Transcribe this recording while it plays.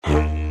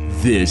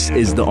This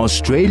is the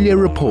Australia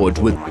Report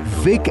with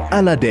Vic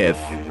Alhadeff.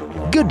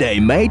 Good day,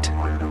 mate.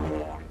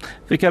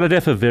 Vic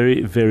Alhadeff, a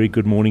very, very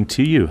good morning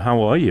to you.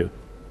 How are you?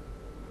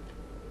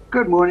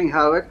 Good morning,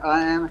 Howard.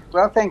 I am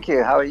well, thank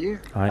you. How are you?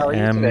 How are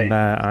you today?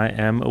 I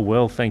am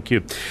well, thank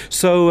you.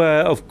 So,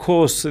 of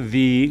course,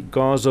 the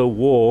Gaza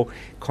war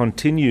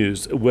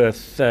continues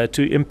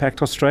to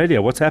impact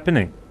Australia. What's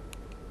happening?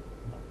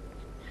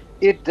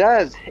 It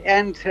does,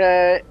 and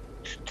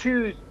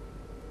two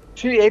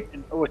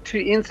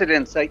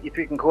incidents, if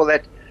you can call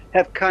that,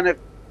 have kind of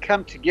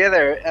come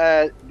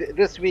together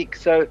this week.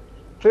 So,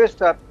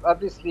 first up,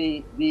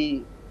 obviously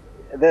the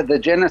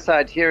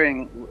genocide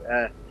hearing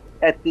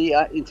at the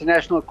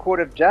International Court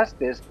of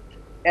Justice,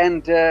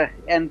 and I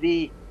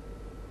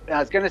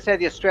was going to say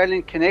the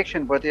Australian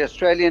connection, but the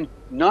Australian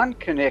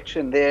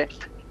non-connection there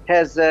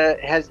has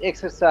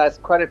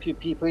exercised quite a few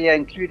people here,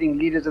 including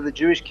leaders of the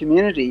Jewish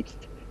community,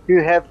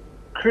 who have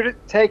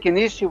taken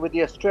issue with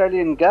the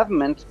Australian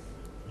government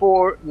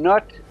for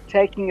not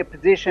taking a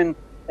position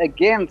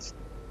against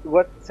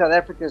what South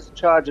Africa's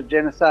charge of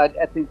genocide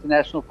at the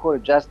International Court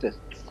of Justice.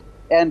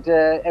 And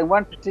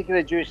one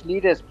particular Jewish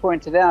leader has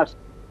pointed out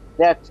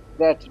that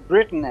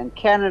Britain and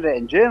Canada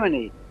and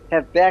Germany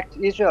have backed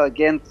Israel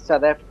against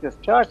South Africa's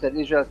charge that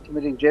Israel is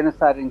committing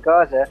genocide in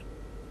Gaza,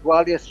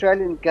 while the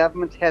Australian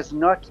government has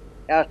not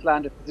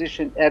outlined a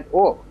position at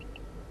all.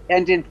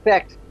 And in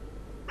fact,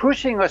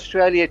 pushing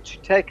Australia to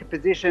take a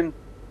position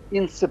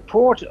in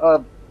support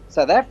of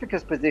South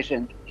Africa's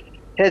position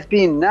has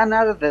been none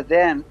other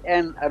than,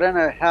 and I don't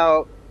know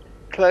how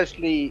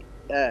closely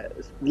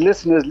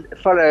listeners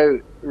follow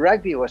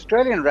rugby or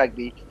Australian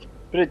rugby,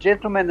 but a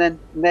gentleman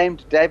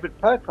named David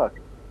Pocock,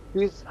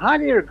 who's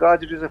highly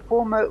regarded as a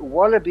former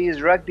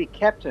Wallabies rugby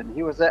captain.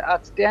 He was an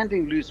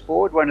outstanding loose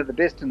forward, one of the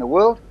best in the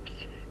world,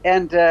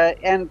 and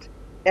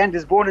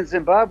is born in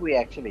Zimbabwe,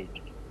 actually.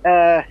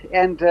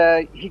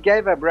 He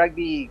gave up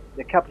rugby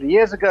a couple of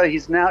years ago.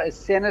 He's now a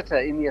senator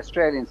in the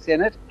Australian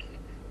Senate.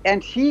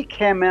 And he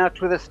came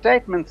out with a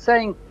statement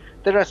saying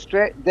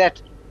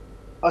that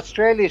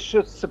Australia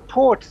should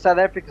support South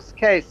Africa's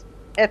case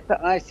at the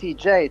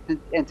ICJ, the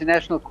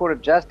International Court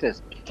of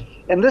Justice.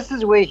 And this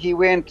is where he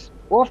went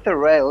off the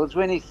rails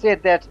when he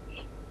said that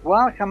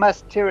while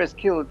Hamas terrorists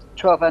killed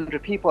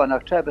 1,200 people on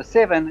October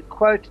 7,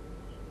 quote,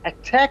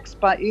 attacks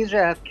by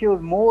Israel have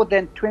killed more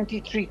than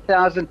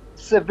 23,000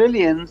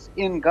 civilians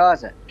in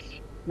Gaza.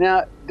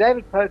 Now,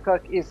 David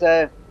Pocock is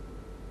a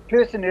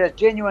person who has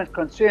genuine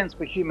concerns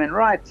for human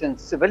rights and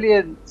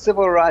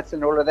civil rights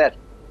and all of that.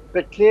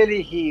 But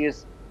clearly he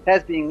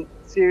has been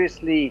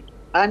seriously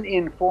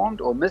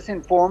uninformed or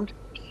misinformed.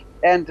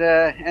 And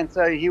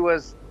so he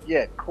was,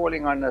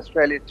 calling on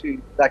Australia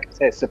to, like I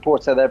say,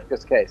 support South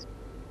Africa's case.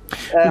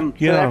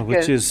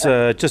 Which is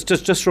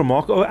just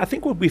remarkable. I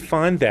think we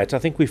find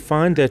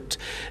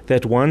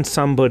that once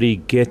somebody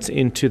gets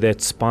into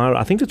that spiral,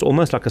 I think it's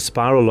almost like a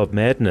spiral of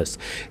madness.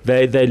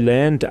 They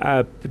land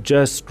up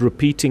just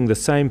repeating the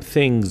same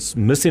things,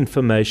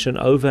 misinformation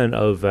over and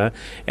over,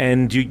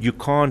 and you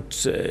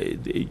can't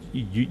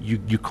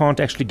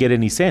actually get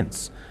any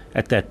sense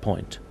at that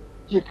point.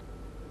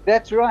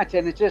 That's right,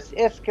 and it just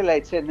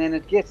escalates, and then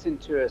it gets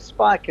into a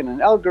spike and an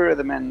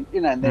algorithm, and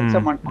then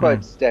someone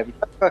quotes David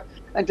Pocock.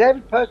 And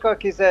David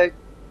Pocock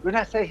when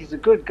I say he's a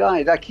good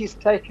guy, like he's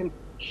taken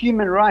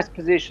human rights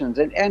positions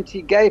and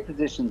anti-gay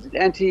positions and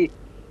anti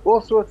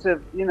all sorts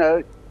of,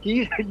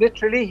 he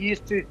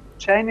used to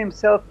chain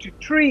himself to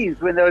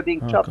trees when they were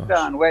being chopped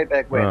down way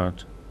back when.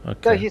 Right. Okay.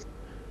 So he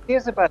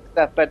cares about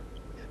stuff, but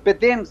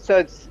then, so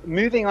it's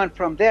moving on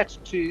from that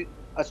to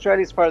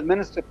Australia's Foreign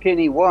Minister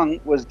Penny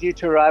Wong was due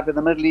to arrive in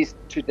the Middle East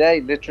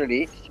today,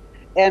 literally,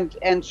 and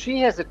she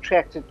has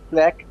attracted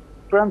flack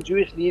from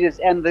Jewish leaders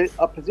and the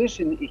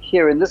opposition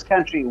here in this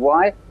country.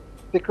 Why?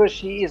 Because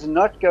she is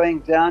not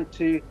going down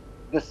to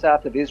the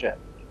south of Israel.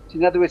 So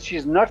in other words,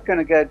 she's not going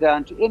to go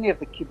down to any of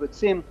the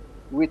kibbutzim,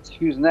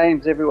 whose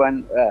names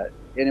anyone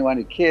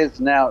who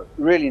cares now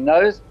really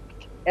knows,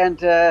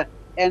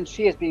 and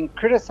she has been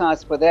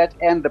criticized for that,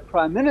 and the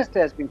Prime Minister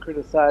has been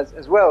criticized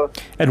as well.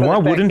 And why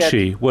wouldn't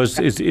she?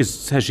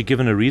 Has she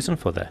given a reason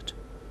for that?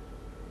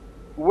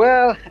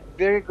 Well,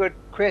 very good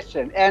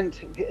question. And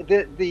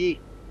the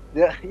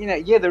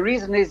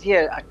reason is,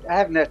 I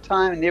have no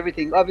time and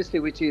everything, obviously,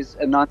 which is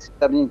a nonsense.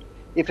 I mean,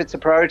 if it's a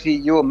priority,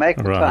 you'll make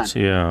the time.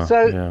 Yeah.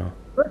 So,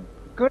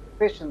 good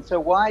question. So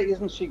why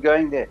isn't she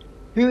going there?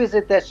 Who is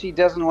it that she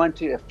doesn't want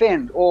to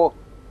offend? Or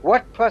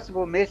what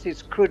possible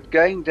message could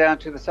going down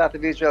to the south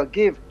of Israel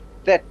give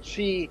that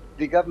the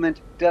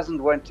government,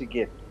 doesn't want to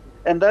give?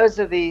 And those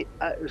are the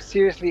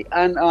seriously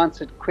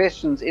unanswered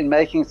questions in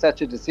making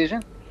such a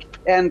decision.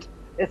 And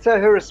so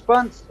her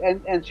response,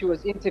 and she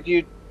was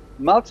interviewed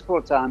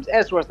multiple times,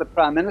 as was the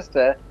Prime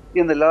Minister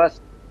in the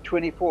last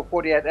 24,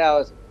 48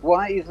 hours.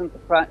 Why isn't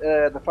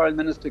the Foreign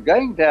Minister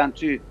going down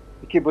to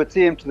the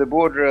kibbutzim, to the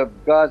border of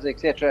Gaza,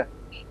 etc.?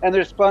 And the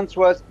response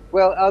was,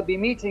 well, I'll be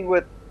meeting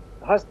with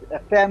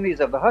families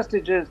of the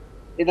hostages,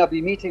 and I'll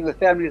be meeting with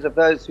families of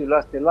those who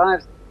lost their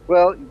lives.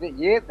 Well,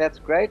 yeah, that's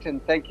great,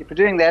 and thank you for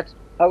doing that.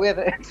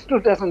 However, it still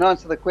doesn't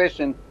answer the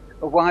question,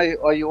 why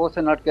are you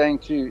also not going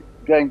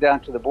down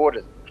to the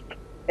borders?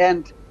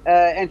 And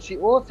she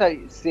also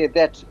said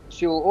that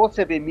she will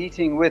also be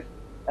meeting with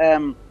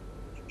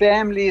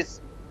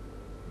families,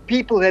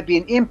 people who have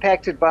been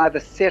impacted by the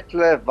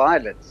settler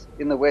violence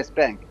in the West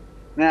Bank.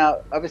 Now,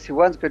 obviously,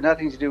 one's got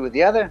nothing to do with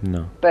the other.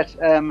 No. But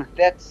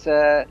that's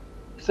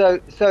so.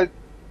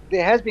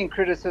 There has been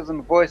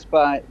criticism voiced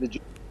by the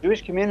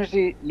Jewish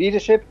community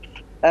leadership,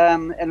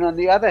 and on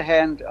the other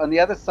hand, on the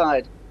other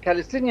side,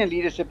 Palestinian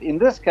leadership in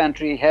this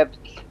country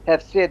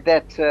have said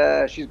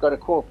that she's got to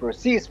call for a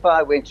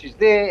ceasefire when she's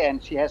there,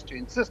 and she has to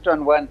insist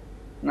on one.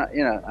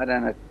 I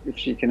don't know if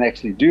she can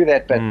actually do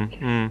that, but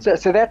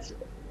so that's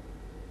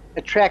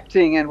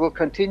attracting, and will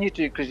continue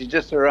to, because she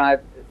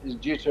is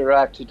due to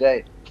arrive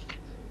today.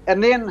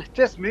 And then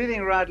just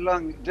moving right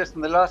along, just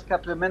in the last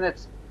couple of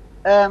minutes,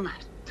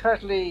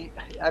 totally,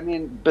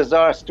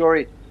 bizarre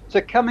story.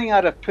 So coming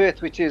out of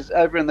Perth, which is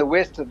over in the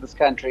west of this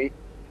country,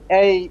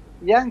 a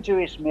young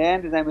Jewish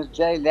man, his name was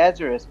Jay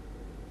Lazarus,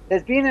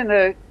 has been in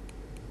a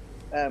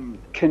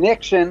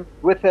connection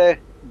with a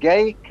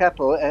gay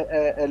couple,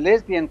 a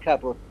lesbian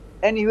couple,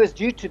 and he was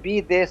due to be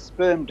their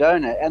sperm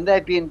donor. And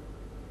they've been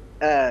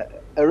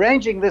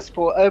arranging this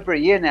for over a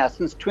year now,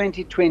 since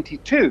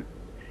 2022.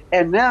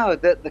 And now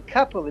the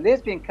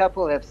lesbian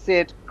couple have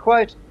said,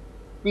 quote,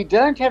 "We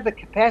don't have the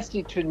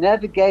capacity to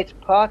navigate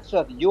parts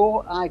of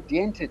your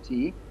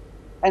identity,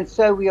 and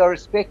so we are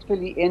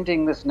respectfully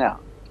ending this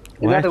now."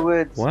 In other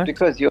words,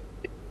 because you're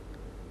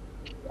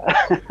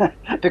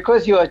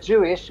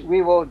Jewish,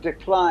 we will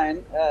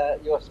decline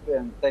your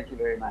sperm. Thank you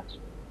very much.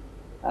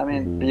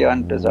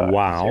 Beyond bizarre.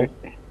 Wow.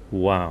 Seriously.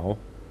 Wow.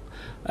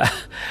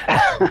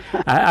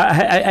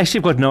 I actually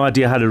have got no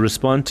idea how to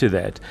respond to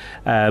that,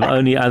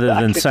 only other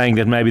than saying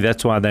that maybe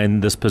that's why they're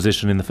in this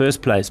position in the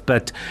first place.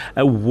 But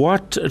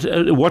what's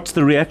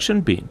the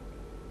reaction been?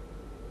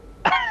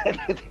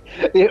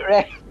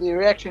 the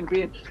reaction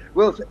being,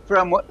 well,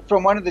 from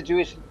one of the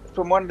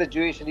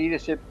Jewish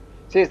leadership,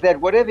 says that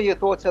whatever your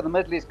thoughts on the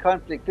Middle East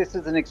conflict, this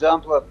is an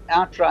example of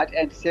outright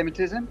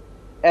anti-Semitism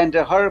and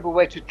a horrible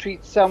way to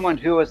treat someone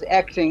who was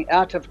acting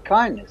out of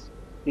kindness.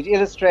 It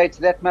illustrates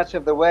that much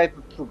of the wave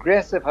of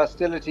progressive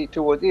hostility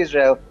towards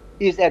Israel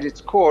is at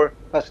its core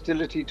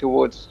hostility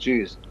towards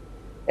Jews.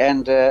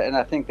 And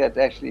I think that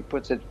actually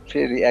puts it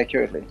fairly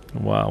accurately.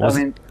 Wow. Was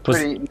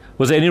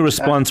there any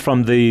response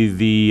from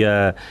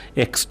the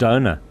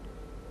ex-donor?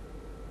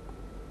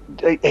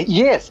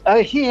 Yes.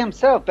 He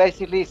himself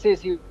basically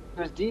says he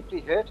was deeply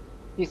hurt.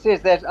 He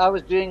says that I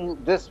was doing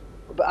this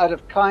out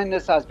of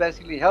kindness. I was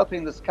basically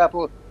helping this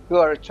couple who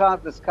are a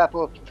childless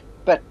couple.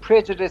 But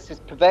prejudice is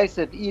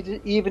pervasive,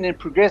 even in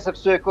progressive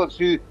circles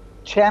who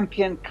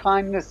champion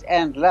kindness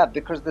and love,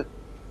 because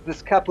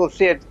this couple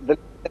said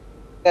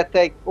that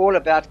they're all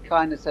about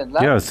kindness and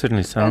love. Yeah, it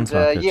certainly sounds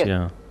like it,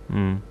 yeah.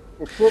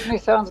 It certainly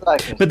sounds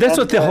like it. But that's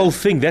what the whole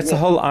thing, that's the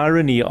whole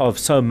irony of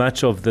so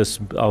much of this,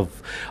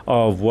 of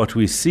what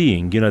we're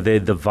seeing.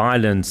 The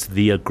violence,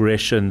 the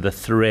aggression, the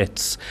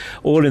threats,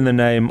 all in the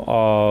name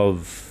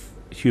of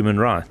human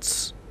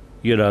rights.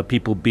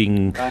 People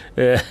being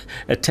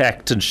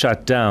attacked and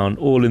shut down,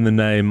 all in the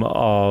name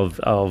of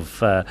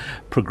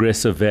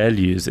progressive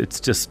values.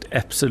 It's just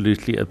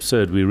absolutely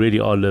absurd. We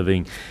really are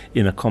living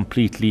in a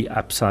completely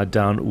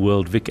upside-down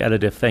world. Vic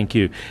Alhadeff, thank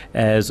you.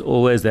 As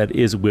always, that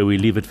is where we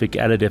leave it. Vic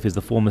Alhadeff is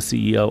the former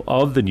CEO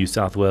of the New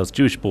South Wales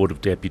Jewish Board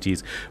of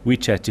Deputies. We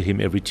chat to him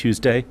every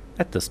Tuesday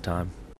at this time.